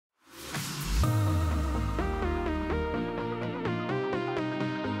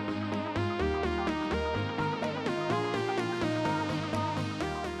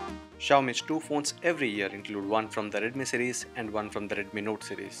Xiaomi's two phones every year include one from the Redmi series and one from the Redmi Note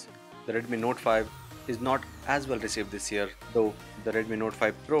series. The Redmi Note 5 is not as well received this year, though the Redmi Note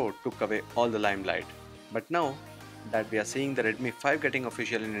 5 Pro took away all the limelight. But now that we are seeing the Redmi 5 getting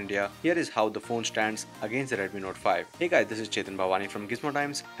official in India, here is how the phone stands against the Redmi Note 5. Hey guys, this is Chetan Bhavani from Gizmo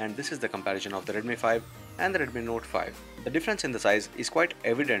Times, and this is the comparison of the Redmi 5 and the Redmi Note 5. The difference in the size is quite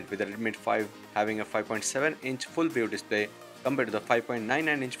evident, with the Redmi 5 having a 5.7-inch full view display compared to the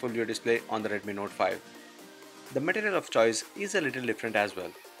 5.99-inch full view display on the Redmi Note 5. The material of choice is a little different as well,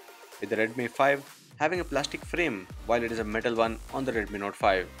 with the Redmi 5 having a plastic frame while it is a metal one on the Redmi Note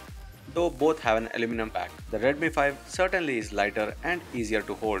 5. Though both have an aluminum pack, the Redmi 5 certainly is lighter and easier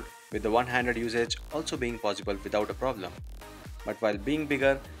to hold, with the one-handed usage also being possible without a problem. But while being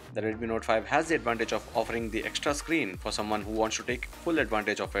bigger, the Redmi Note 5 has the advantage of offering the extra screen for someone who wants to take full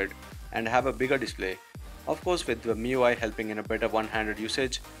advantage of it and have a bigger display. Of course, with the MIUI helping in a better one-handed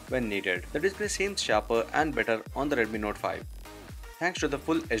usage when needed. The display seems sharper and better on the Redmi Note 5, thanks to the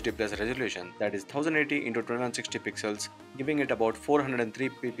full HD Plus resolution, that is 1080x2160 pixels, giving it about 403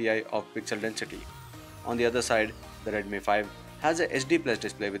 ppi of pixel density. On the other side, the Redmi 5 has a HD Plus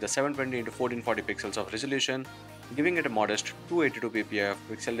display with a 720x1440 pixels of resolution, giving it a modest 282 ppi of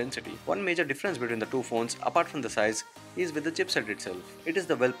pixel density. One major difference between the two phones, apart from the size, is with the chipset itself. It is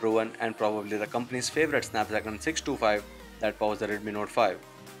the well-proven and probably the company's favorite Snapdragon 625 that powers the Redmi Note 5,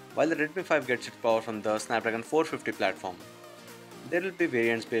 while the Redmi 5 gets its power from the Snapdragon 450 platform. There will be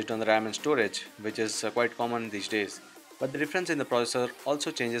variants based on the RAM and storage, which is quite common these days. But the difference in the processor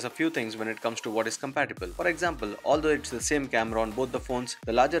also changes a few things when it comes to what is compatible. For example, although it's the same camera on both the phones,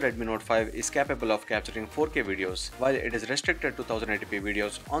 the larger Redmi Note 5 is capable of capturing 4K videos, while it is restricted to 1080p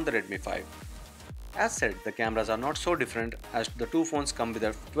videos on the Redmi 5. As said, the cameras are not so different, as the two phones come with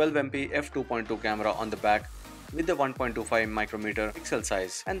a 12MP f2.2 camera on the back with the 1.25 micrometer pixel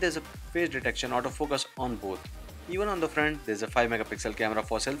size, and there's a face detection autofocus on both. Even on the front, there's a 5 megapixel camera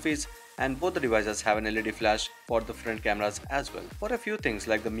for selfies, and both the devices have an LED flash for the front cameras as well. For a few things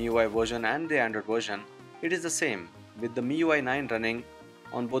like the MIUI version and the Android version, it is the same, with the MIUI 9 running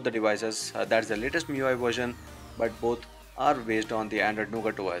on both the devices. That's the latest MIUI version, but both are based on the Android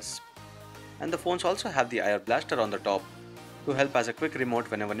Nougat OS. And the phones also have the IR blaster on the top to help as a quick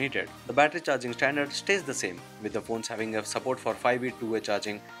remote whenever needed. The battery charging standard stays the same, with the phones having a support for 5V two-way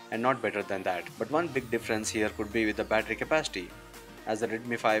charging and not better than that. But one big difference here could be with the battery capacity, as the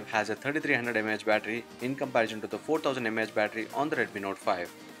Redmi 5 has a 3300 mAh battery in comparison to the 4000 mAh battery on the Redmi Note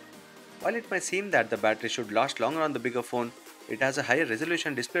 5. While it might seem that the battery should last longer on the bigger phone, it has a higher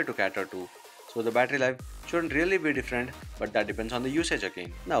resolution display to cater to, so the battery life shouldn't really be different, but that depends on the usage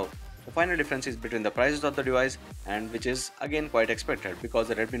again. Now, the final difference is between the prices of the device, and which is again quite expected because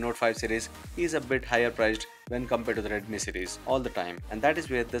the Redmi Note 5 series is a bit higher priced when compared to the Redmi series all the time, and that is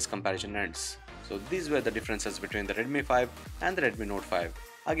where this comparison ends. So these were the differences between the Redmi 5 and the Redmi Note 5.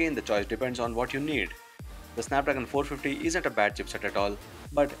 Again, the choice depends on what you need. The Snapdragon 450 isn't a bad chipset at all,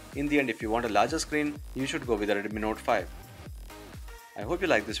 but in the end, if you want a larger screen, you should go with the Redmi Note 5. I hope you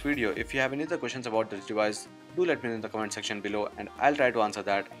like this video. If you have any other questions about this device, do let me know in the comment section below and I'll try to answer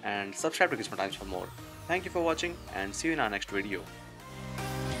that, and subscribe to Gizmo Times for more. Thank you for watching and see you in our next video.